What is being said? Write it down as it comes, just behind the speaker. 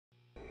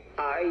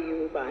are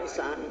you my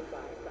son?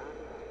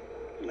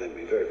 I'd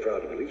be very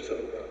proud to believe so.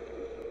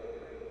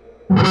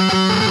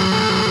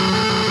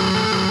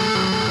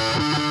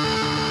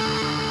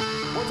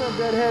 What's up,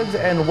 Deadheads,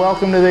 and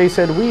welcome to They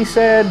Said We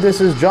Said.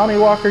 This is Johnny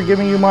Walker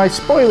giving you my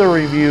spoiler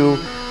review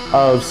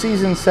of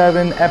Season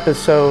 7,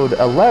 Episode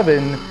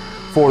 11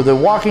 for The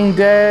Walking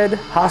Dead,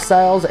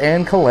 Hostiles,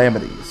 and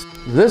Calamities.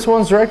 This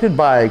one's directed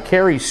by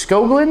Carrie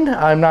Skoglund.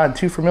 I'm not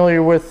too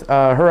familiar with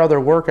her other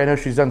work. I know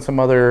she's done some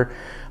other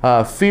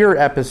Fear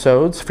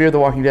the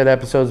Walking Dead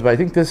episodes, but I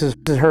think this is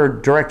her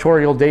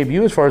directorial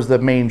debut as far as the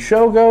main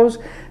show goes,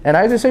 and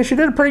I have to say she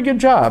did a pretty good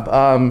job.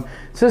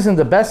 This isn't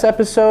the best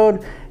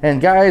episode,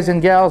 and guys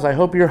and gals, I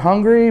hope you're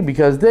hungry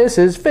because this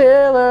is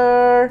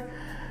filler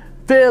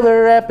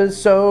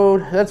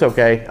episode. That's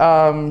okay.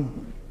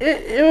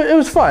 It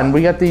was fun.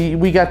 We got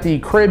the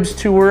Cribs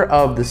tour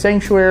of the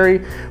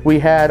sanctuary. We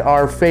had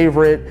our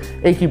favorite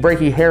achy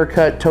breaky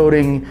haircut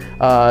toting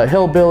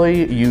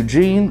hillbilly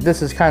Eugene.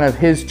 This is kind of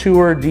his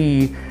tour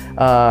de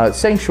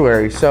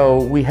sanctuary.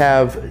 So we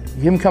have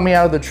him coming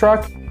out of the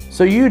truck.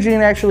 So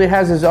Eugene actually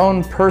has his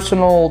own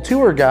personal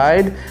tour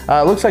guide.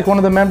 Looks like one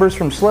of the members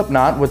from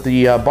Slipknot with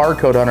the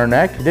barcode on her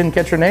neck. Didn't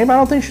catch her name. I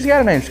don't think she's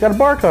got a name. She's got a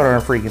barcode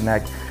on her freaking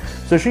neck.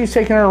 So she's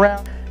taking her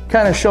around,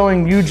 kind of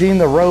showing Eugene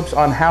the ropes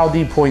on how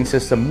the point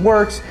system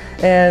works,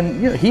 and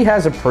you know, he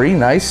has a pretty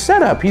nice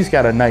setup. He's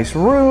got a nice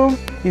room,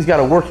 he's got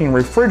a working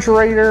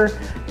refrigerator,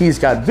 he's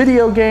got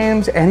video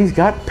games, and he's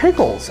got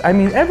pickles. I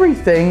mean,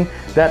 everything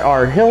that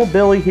our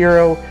hillbilly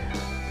hero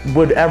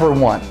would ever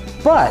want.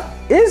 But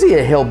is he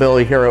a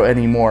hillbilly hero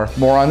anymore?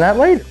 More on that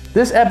later.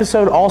 This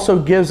episode also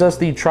gives us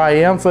the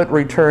triumphant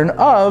return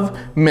of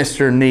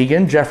Mr.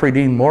 Negan, Jeffrey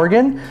Dean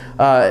Morgan,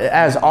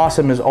 as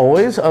awesome as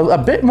always. A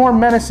bit more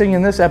menacing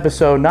in this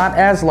episode, not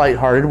as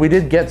lighthearted. We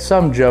did get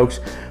some jokes,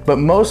 but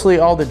mostly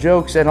all the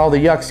jokes and all the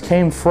yucks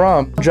came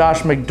from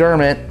Josh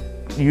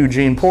McDermott,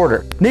 Eugene Porter.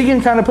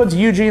 Negan kind of puts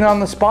Eugene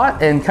on the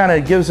spot and kind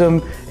of gives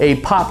him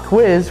a pop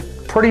quiz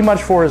pretty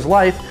much for his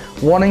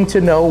life, wanting to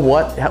know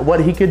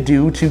what he could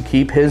do to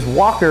keep his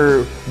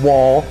walker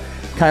wall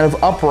kind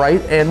of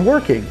upright and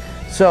working.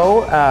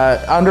 So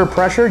under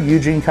pressure,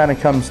 Eugene kind of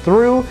comes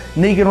through.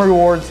 Negan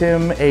rewards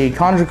him a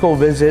conjugal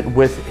visit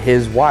with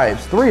his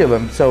wives, 3 of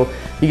them. So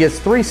he gets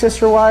 3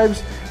 sister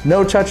wives,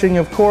 no touching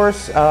of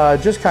course,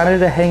 just kind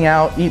of to hang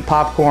out, eat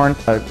popcorn,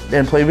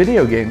 and play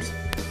video games.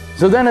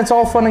 So then it's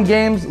all fun and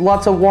games,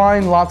 lots of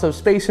wine, lots of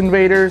Space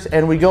Invaders,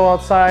 and we go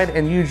outside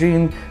and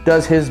Eugene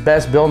does his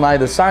best Bill Nye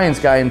the Science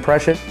Guy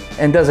impression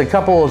and does a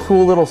couple of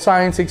cool little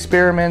science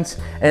experiments,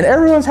 and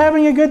everyone's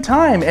having a good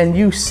time. And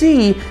you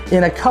see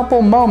in a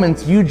couple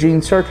moments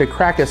Eugene start to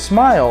crack a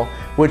smile,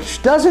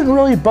 which doesn't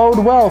really bode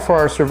well for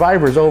our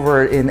survivors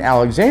over in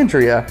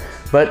Alexandria,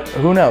 but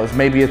who knows,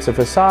 maybe it's a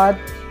facade.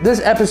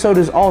 This episode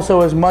is also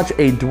as much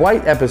a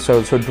Dwight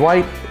episode, so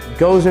Dwight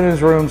goes in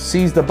his room,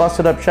 sees the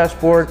busted up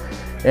chessboard,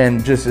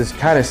 and just is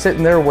kind of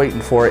sitting there waiting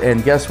for it.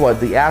 And guess what?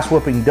 The ass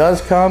whooping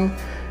does come.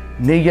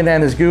 Negan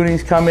and his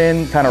goonies come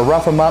in, kind of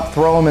rough him up,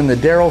 throw him in the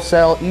Daryl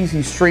cell,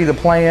 easy street to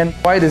play in.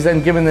 Dwight is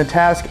then given the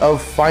task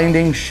of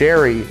finding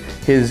Sherry,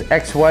 his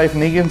ex-wife,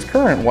 Negan's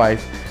current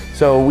wife.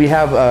 So we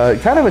have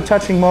kind of a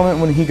touching moment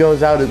when he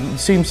goes out. It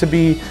seems to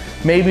be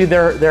maybe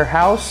their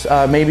house,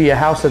 maybe a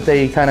house that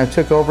they kind of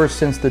took over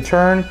since the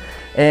turn,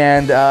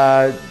 and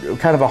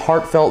kind of a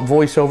heartfelt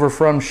voiceover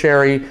from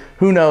Sherry.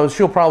 Who knows,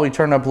 she'll probably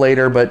turn up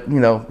later, but you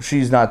know,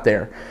 she's not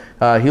there.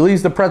 He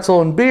leaves the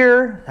pretzel and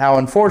beer. How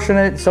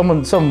unfortunate.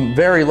 Some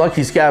very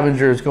lucky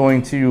scavenger is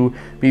going to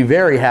be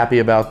very happy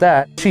about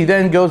that. She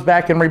then goes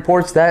back and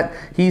reports that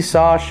he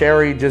saw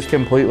Sherry just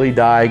completely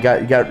die,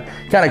 got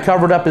kind of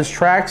covered up his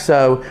tracks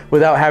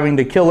without having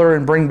to kill her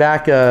and bring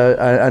back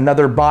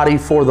another body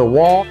for the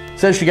wall.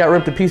 Says she got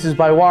ripped to pieces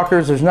by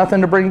walkers. There's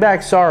nothing to bring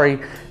back, sorry.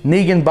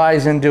 Negan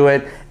buys into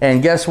it,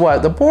 and guess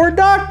what? The poor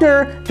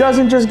doctor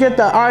doesn't just get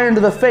the iron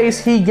to the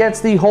face, he gets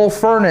the whole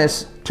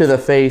furnace to the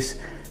face.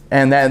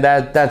 And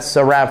that's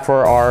a wrap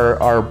for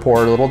our poor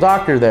little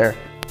doctor there.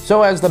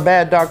 So as the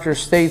bad doctor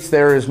states,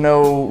 there is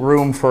no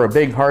room for a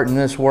big heart in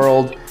this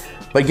world.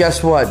 But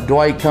guess what?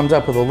 Dwight comes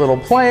up with a little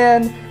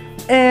plan,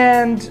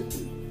 and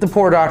the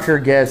poor doctor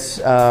gets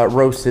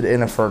roasted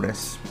in a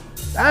furnace.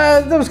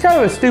 That was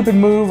kind of a stupid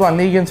move on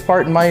Negan's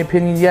part, in my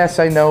opinion. Yes,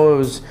 I know it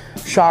was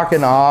shock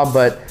and awe,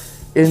 but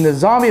in the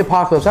zombie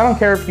apocalypse, I don't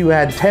care if you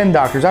had 10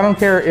 doctors. I don't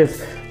care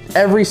if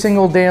every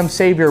single damn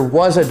savior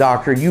was a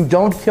doctor. You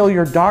don't kill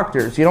your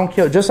doctors. You don't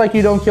kill, just like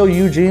you don't kill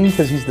Eugene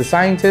because he's the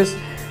scientist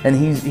and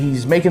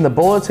he's making the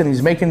bullets and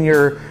he's making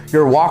your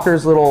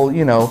walkers little,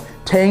 you know,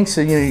 tanks,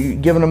 and you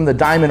know, giving them the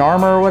diamond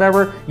armor or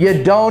whatever.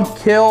 You don't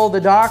kill the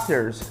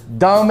doctors.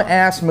 Dumb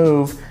ass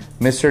move,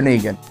 Mr.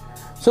 Negan.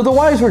 So the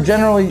wives were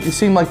generally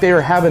seemed like they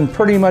were having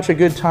pretty much a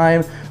good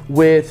time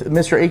with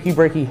Mr. Achy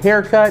Breaky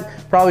Haircut,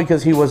 probably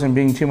because he wasn't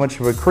being too much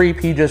of a creep.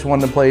 He just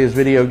wanted to play his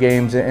video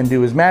games and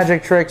do his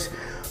magic tricks.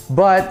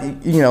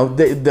 But, you know,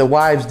 the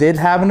wives did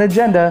have an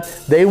agenda.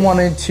 They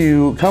wanted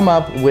to come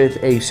up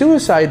with a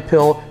suicide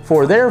pill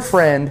for their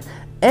friend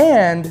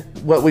and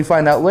what we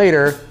find out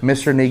later,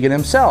 Mr. Negan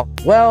himself.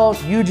 Well,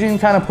 Eugene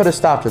kind of put a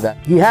stop to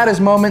that. He had his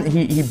moment.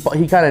 He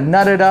kind of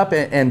nutted up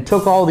and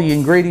took all the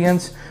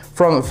ingredients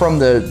from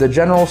the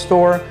general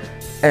store,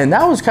 and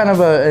that was kind of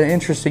an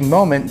interesting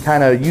moment,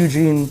 kind of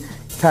Eugene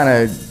kind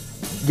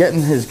of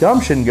getting his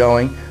gumption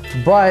going,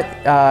 but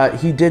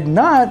he did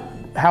not,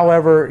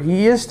 however,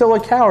 he is still a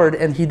coward,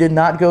 and he did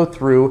not go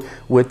through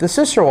with the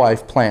sister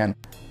wife plan.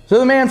 So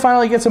the man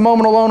finally gets a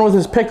moment alone with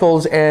his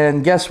pickles,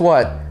 and guess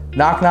what?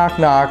 Knock, knock,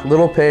 knock,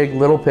 little pig,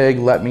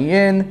 let me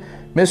in.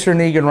 Mr.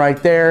 Negan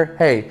right there.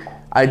 Hey,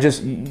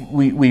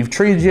 we've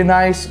treated you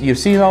nice. You've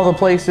seen all the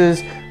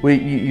places.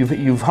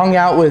 You've hung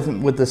out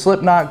with the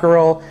Slipknot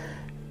girl.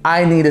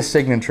 I need a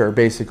signature,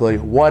 basically.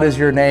 What is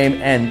your name?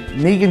 And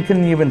Negan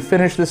couldn't even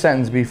finish the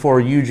sentence before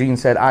Eugene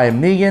said, I am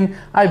Negan.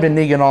 I've been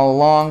Negan all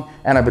along,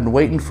 and I've been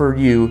waiting for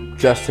you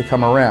just to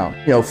come around.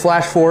 You know,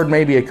 flash forward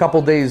maybe a couple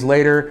days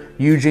later,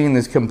 Eugene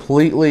is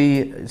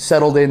completely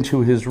settled into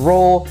his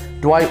role.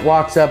 Dwight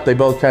walks up, they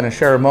both kind of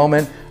share a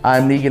moment.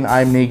 I'm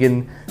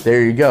Negan,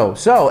 there you go.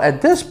 So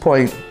at this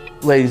point,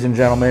 ladies and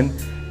gentlemen,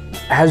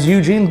 has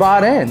Eugene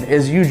bought in?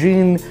 Is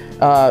Eugene,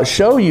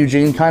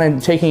 Eugene kind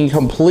of taking a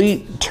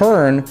complete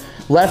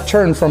left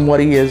turn from what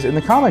he is in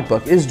the comic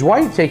book? Is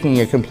Dwight taking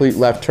a complete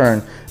left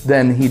turn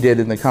than he did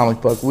in the comic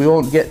book? We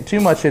won't get too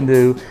much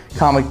into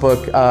comic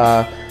book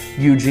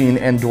Eugene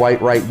and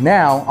Dwight right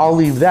now. I'll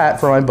leave that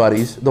for my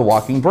buddies, The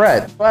Walking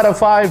Bread. Out of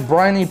 5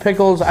 briny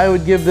pickles, I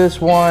would give this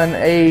one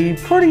a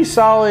pretty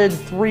solid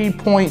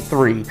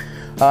 3.3.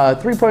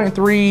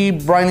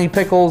 3.3 briny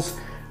pickles.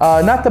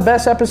 Not the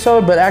best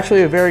episode, but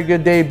actually a very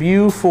good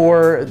debut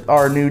for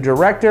our new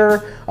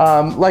director.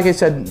 Like I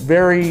said,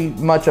 very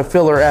much a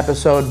filler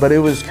episode, but it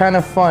was kind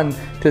of fun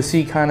to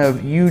see kind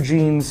of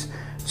Eugene's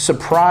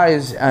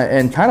surprise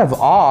and kind of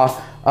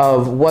awe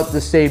of what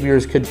the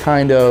Saviors could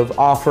kind of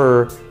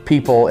offer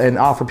people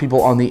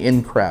on the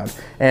in crowd.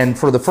 And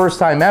for the first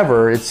time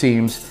ever, it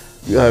seems,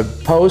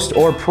 post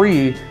or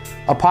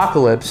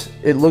pre-apocalypse,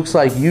 it looks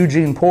like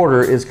Eugene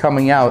Porter is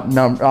coming out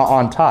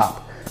on top.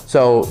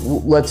 So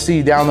let's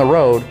see down the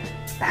road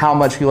how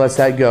much he lets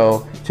that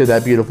go to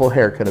that beautiful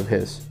haircut of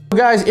his.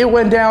 Guys, it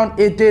went down.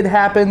 It did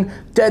happen.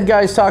 Dead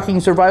Guys Talking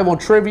Survival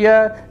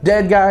Trivia.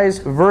 Dead Guys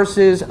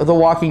versus The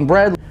Walking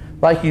Bread,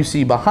 like you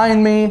see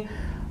behind me.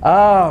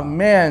 Oh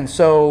man,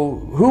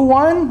 so who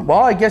won?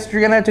 Well, I guess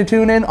you're gonna have to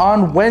tune in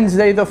on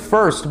Wednesday the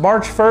 1st.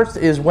 March 1st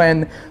is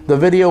when the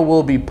video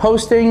will be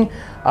posting.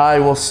 I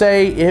will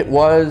say it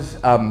was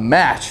a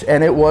match,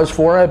 and it was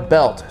for a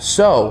belt.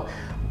 So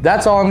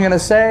that's all I'm gonna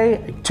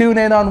say. Tune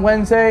in on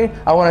Wednesday.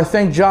 I wanna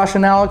thank Josh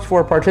and Alex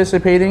for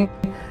participating.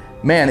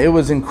 Man, it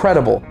was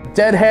incredible.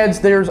 Deadheads,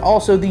 there's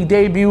also the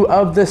debut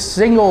of the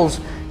singles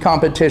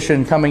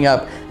competition coming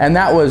up, and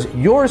that was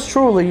yours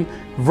truly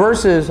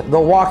versus The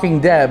Walking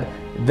Dead.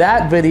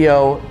 That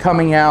video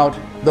coming out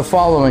the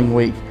following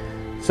week.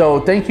 So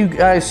thank you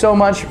guys so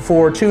much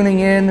for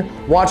tuning in,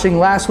 watching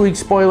last week's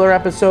spoiler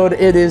episode.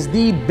 It is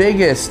the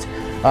biggest,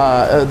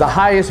 the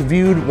highest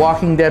viewed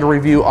Walking Dead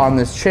review on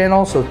this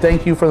channel. So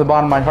thank you from the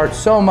bottom of my heart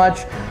so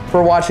much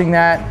for watching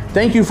that.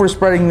 Thank you for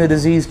spreading the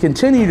disease.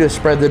 Continue to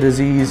spread the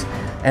disease,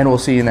 and we'll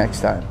see you next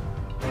time.